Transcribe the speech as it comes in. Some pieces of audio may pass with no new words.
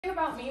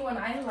About me, when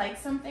I like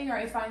something or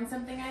I find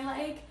something I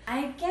like,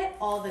 I get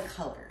all the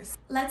colors.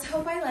 Let's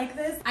hope I like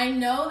this. I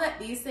know that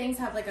these things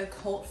have like a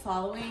cult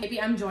following.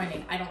 Maybe I'm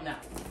joining, I don't know.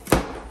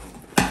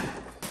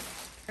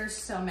 There's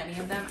so many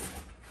of them.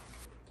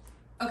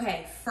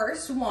 Okay,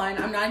 first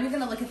one, I'm not even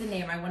gonna look at the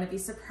name, I wanna be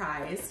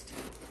surprised.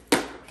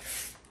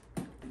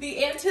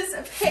 The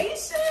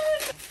anticipation.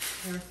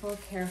 Careful,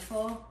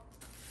 careful.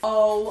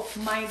 Oh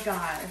my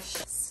gosh.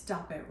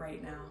 Stop it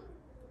right now.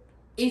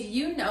 If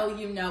you know,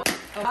 you know.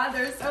 Oh God,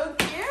 they're so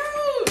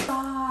cute.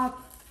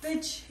 Stop. The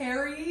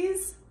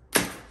cherries.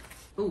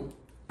 Ooh,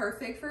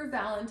 perfect for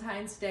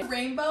Valentine's Day.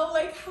 Rainbow,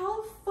 like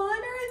how fun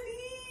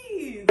are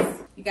these?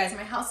 You guys,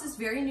 my house is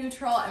very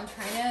neutral. I'm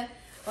trying to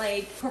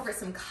like incorporate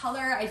some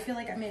color. I feel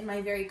like I'm in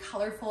my very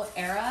colorful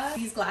era.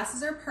 These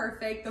glasses are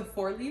perfect. The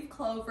 4-leaf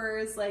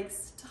clovers, like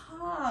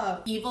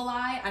stop. Evil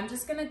eye, I'm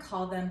just gonna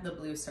call them the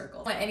blue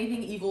circle. Want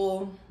anything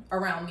evil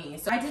around me.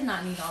 So I did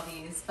not need all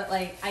these, but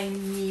like I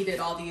needed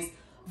all these.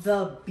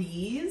 The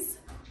bees.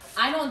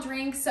 I don't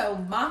drink, so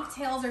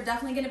mocktails are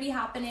definitely gonna be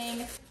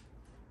happening.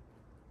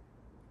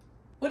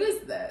 What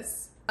is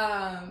this?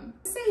 I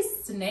say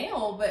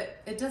snail,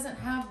 but it doesn't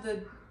have the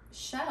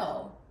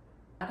shell.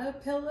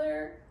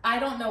 Caterpillar? I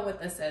don't know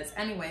what this is.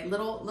 Anyway,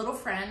 little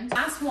friend.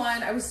 Last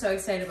one, I was so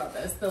excited about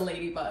this, the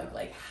ladybug.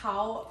 Like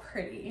how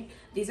pretty.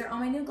 These are all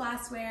my new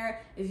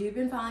glassware. If you've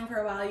been following for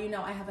a while, you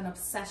know I have an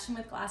obsession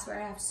with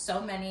glassware. I have so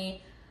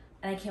many,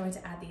 and I can't wait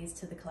to add these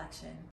to the collection.